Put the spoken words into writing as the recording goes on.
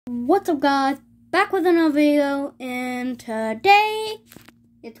What's up, guys? Back with another video, and today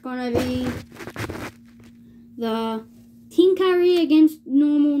it's gonna be the Team Kyrie against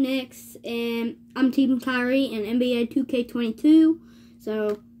normal Knicks, and I'm Team Kyrie in NBA 2K22.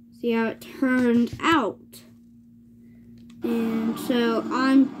 So see how it turned out. And so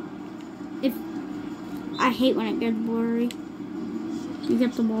I hate when it gets blurry. You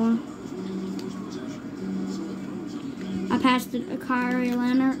get the ball. I passed it to Kyrie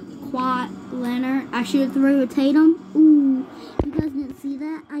Leonard. I should throw with Tatum. Ooh, you guys didn't see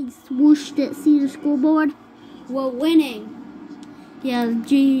that? I swooshed it. See the scoreboard? We're winning. Yeah,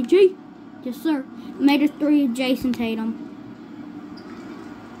 GG. Yes, sir. Made a three of Jason Tatum.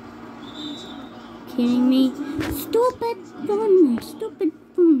 Kidding me? Stupid phone. Stupid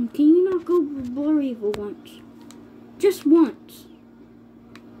phone. Can you not go blurry for once? Just once.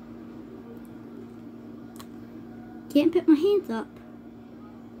 Can't put my hands up.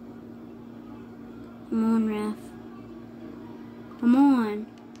 Come on, ref. Come on.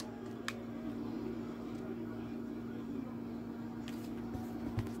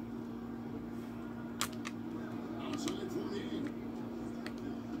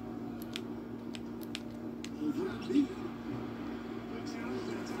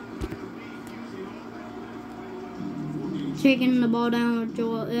 Taking the ball down with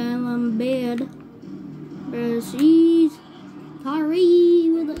Joel Embiid. Versus Kyrie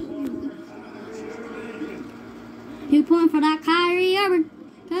with a 2 point for that Kyrie Irving.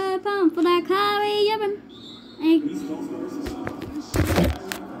 2 point for that Kyrie Irving.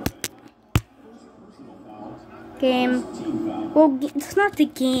 Game. Well, it's not the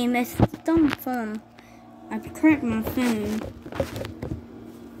game. It's on the phone. I've cracked my phone.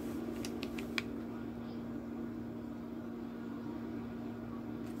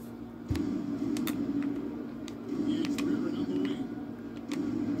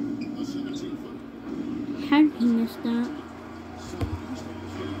 How did he miss that?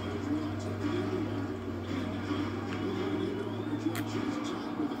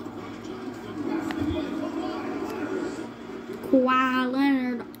 Kawhi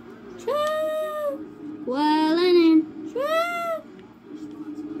Leonard. Kawhi Leonard.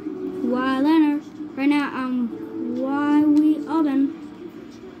 Kawhi Leonard. Right now, why we open?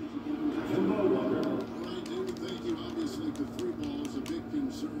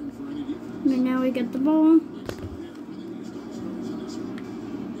 And now we get the ball.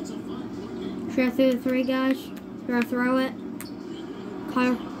 Should I throw the three, guys? Should I throw it?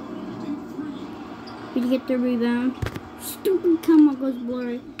 Kyle. Did you get the rebound? Stupid come up goes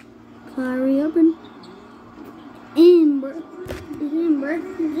blurry. Kyrie open. In, bro. It's in, bro.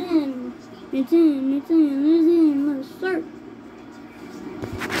 It's in. It's in. It's in. It's in. Let's start.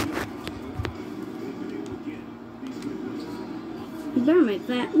 You better make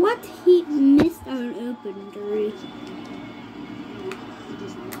that. What? He missed an open three.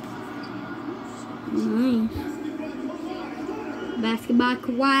 Nice. Basketball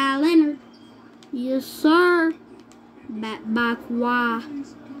Kawhi Leonard. Yes, sir. Back by Kawhi.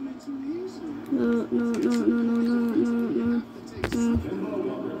 No.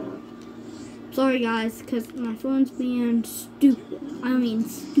 Sorry, guys, because my phone's being stupid. I mean,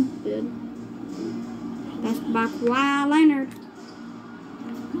 stupid. Basketball Kawhi Leonard.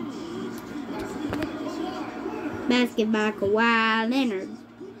 Basketball Kawhi Leonard.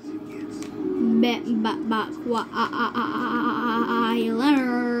 Kawhi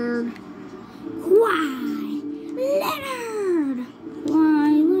Leonard. Kawhi Leonard.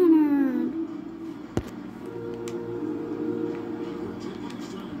 Kawhi Leonard.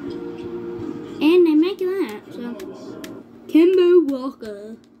 And they make that. So Kemba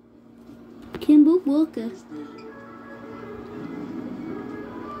Walker.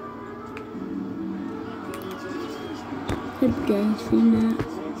 Have you guys seen that?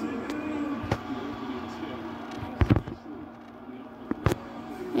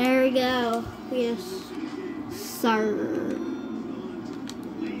 There we go. Yes, sir.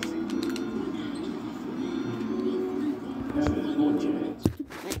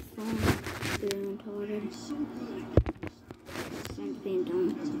 Being dumb.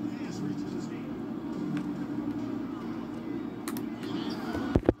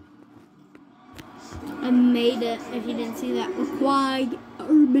 I made it, if you didn't see that, with Kawhi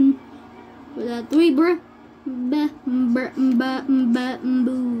Urban with that three, bruh. That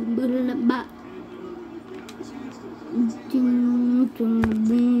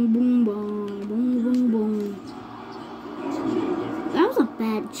was a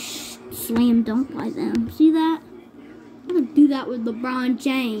bad slam dunk by them. See that? I'm gonna do that with LeBron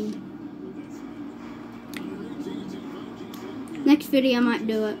James. Next video, I might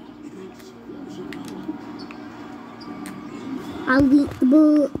do it. I'll get the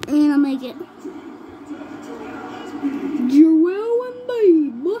ball and I'll make it. Joel and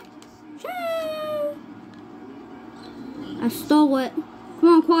Babe. I stole it. Come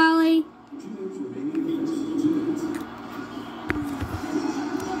on, Kylie.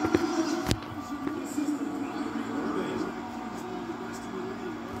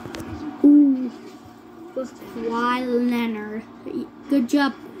 Ooh. With Kawhi Leonard. Good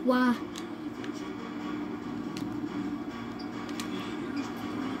job, Kawhi.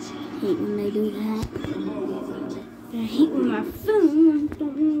 I hate when they do that. I hate when my phone don't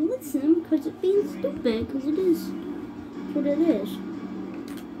want to listen because it's being stupid, because it is what it is.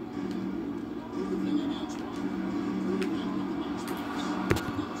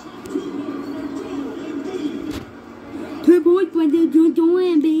 Two points, but they're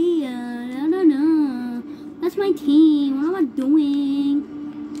doing, B. I don't know. That's my team. What am I doing?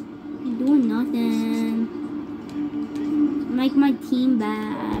 I'm doing nothing. Make my team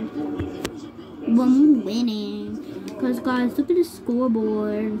bad. But I'm winning. Because, guys, look at the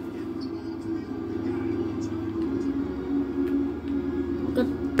scoreboard. Look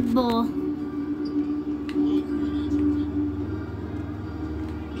at the ball.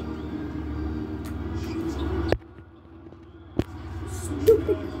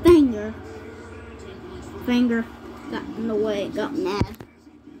 Stupid finger. Finger got in the way, got mad.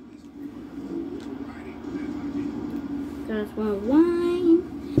 Guys want to whine.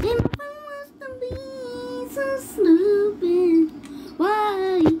 And my phone wants to be so stupid.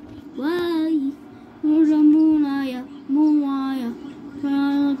 Why? Where's the moonlight? Moonlight.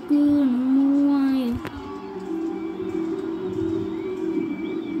 Trying to look good in the moonlight.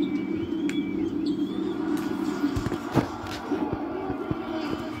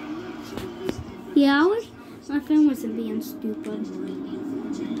 Yeah, I wish my phone wasn't being stupid.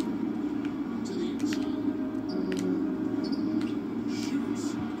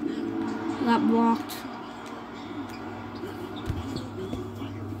 Got blocked.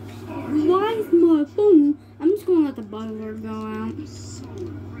 Why is my phone? I'm just gonna let the buzzer go out.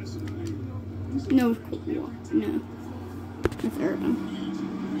 No, no. That's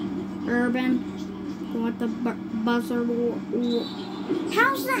Urban. Go let the buzzer.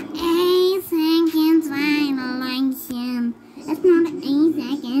 How's the 8 seconds violation? That's not an 8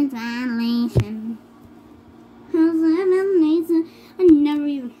 seconds violation. How's that an 8 seconds? I never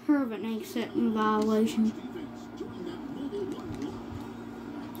even heard of an 8 second violation.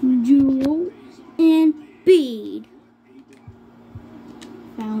 Joel and Bede.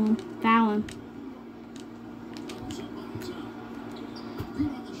 Foul him.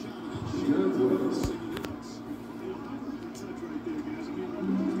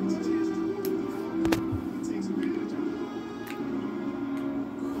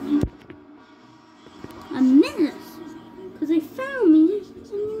 I missed because they found me and they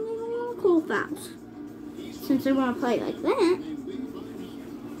don't want to call fouls. Since they want to play like that,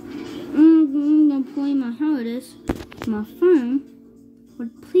 I'm going to play how it is. My phone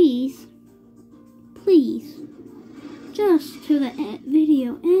would please, just to the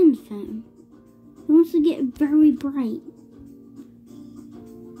video end phone. It wants to get very bright.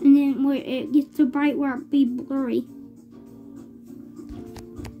 And then where it gets so bright where it be blurry.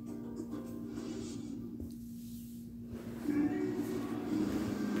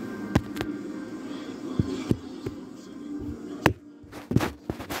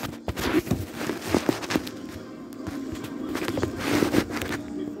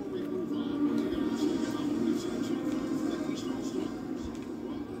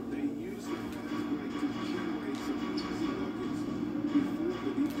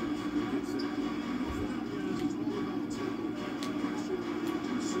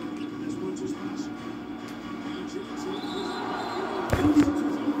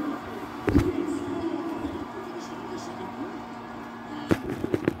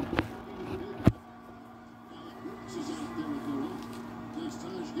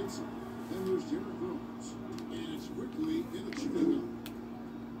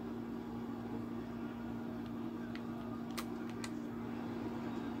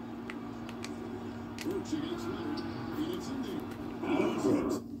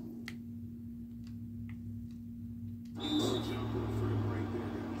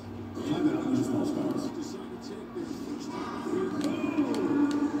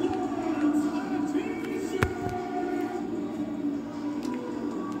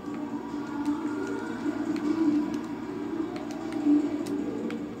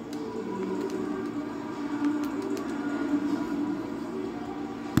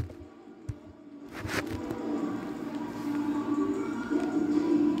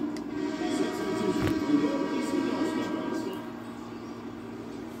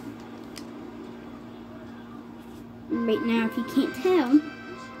 right now, if you can't tell,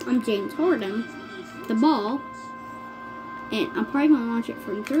 I'm James Harden, the ball, and I'm probably going to launch it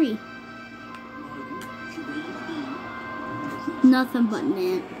from 3. Nothing but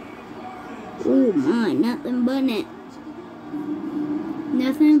net. Oh my, nothing but net.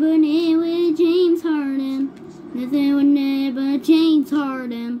 Nothing but net with James Harden. Nothing but net but James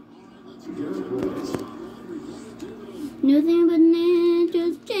Harden. Nothing but net,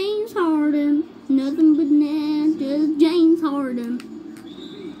 just James Harden. Nothing but net, just James Harden.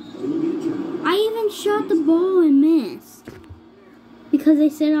 I even shot the ball and missed because they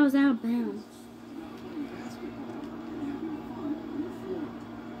said I was out of bounds.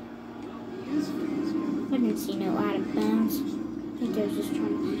 I didn't see no out of bounds. I think they were just trying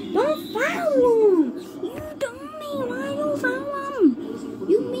to... Don't foul him! You dummy! Why don't foul him?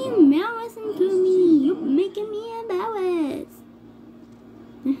 You mean embarrassing to me. You're making me embarrassed.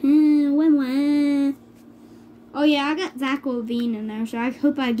 Oh yeah, I got Zach LaVine in there, so I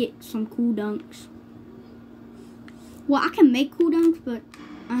hope I get some cool dunks. Well, I can make cool dunks, but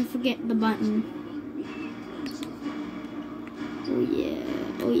I forget the button.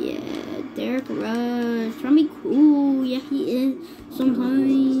 Oh yeah, Derrick Rose, trying to be cool. Yeah, he is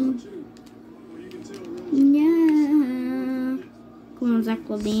sometimes. Yeah. Come on, Zach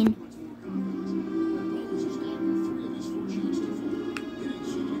LaVine.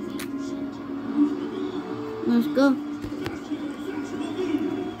 Let's go.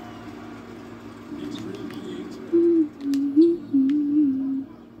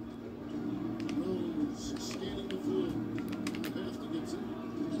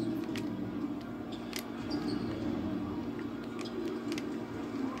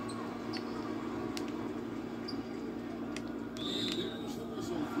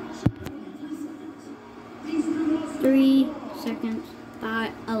 Three seconds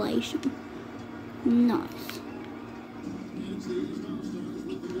violation. Nice.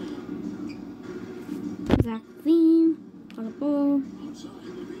 Zach LaVine, got a ball.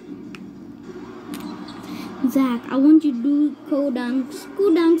 Zach, I want you to do cool dunks.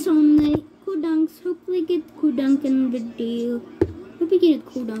 Cool dunks only. Cool dunks. Hopefully get cool dunk in the video. Hope you get a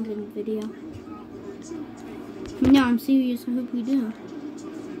cool dunk in the video. No, I'm serious. I hope you do.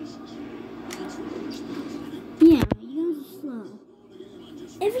 Yeah, you guys are slow.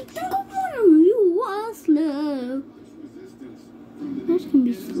 Every single one of you are slow. This can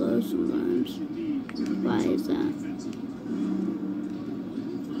be slow sometimes. Why is that?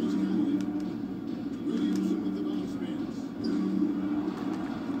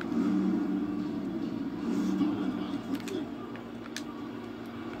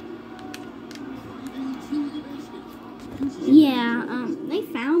 Yeah, they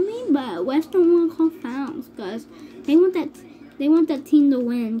found me, but West don't want to call fouls because they want that team to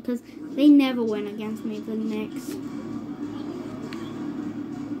win because they never win against me, the Knicks.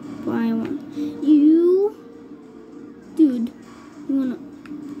 But I want you, dude. You wanna?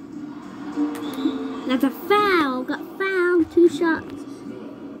 That's a foul. Got fouled. 2 shots.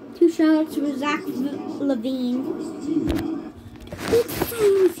 2 shots for Zach LaVine.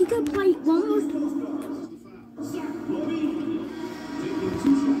 If you could play one more time.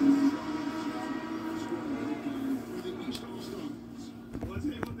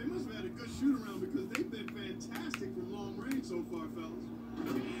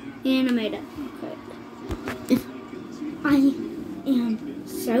 And I made it. Okay. I am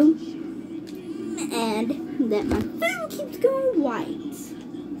so mad that my phone keeps going white.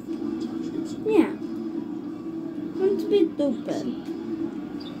 Yeah. That's a bit stupid.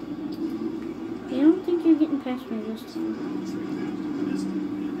 I don't think you're getting past me this time.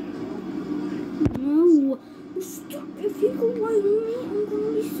 No. If you go white on me, I'm going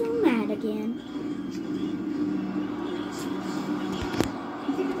to be so mad again.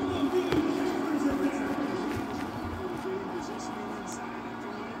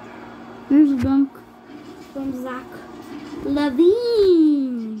 Here's a dunk from Zach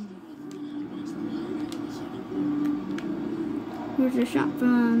LaVine. Here's a shot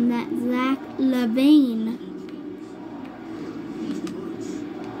from that Zach LaVine.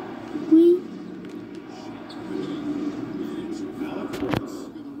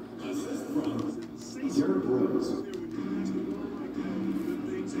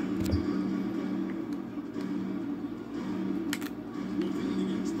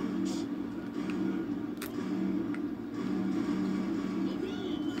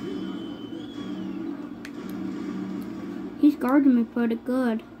 He's guarding me pretty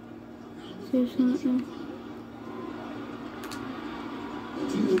good. Seriously.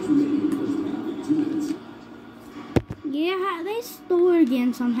 Yeah, they stole it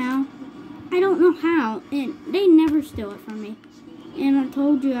again somehow. I don't know how, and they never never steal it from me. And I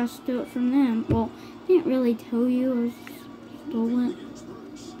told you I stole it from them. Well, I didn't really tell you I stole it.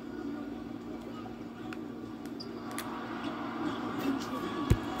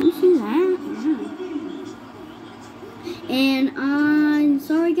 You see that? Yeah. And I'm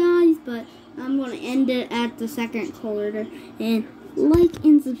sorry guys, but I'm going to end it at the second quarter. And like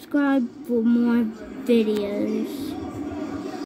and subscribe for more videos.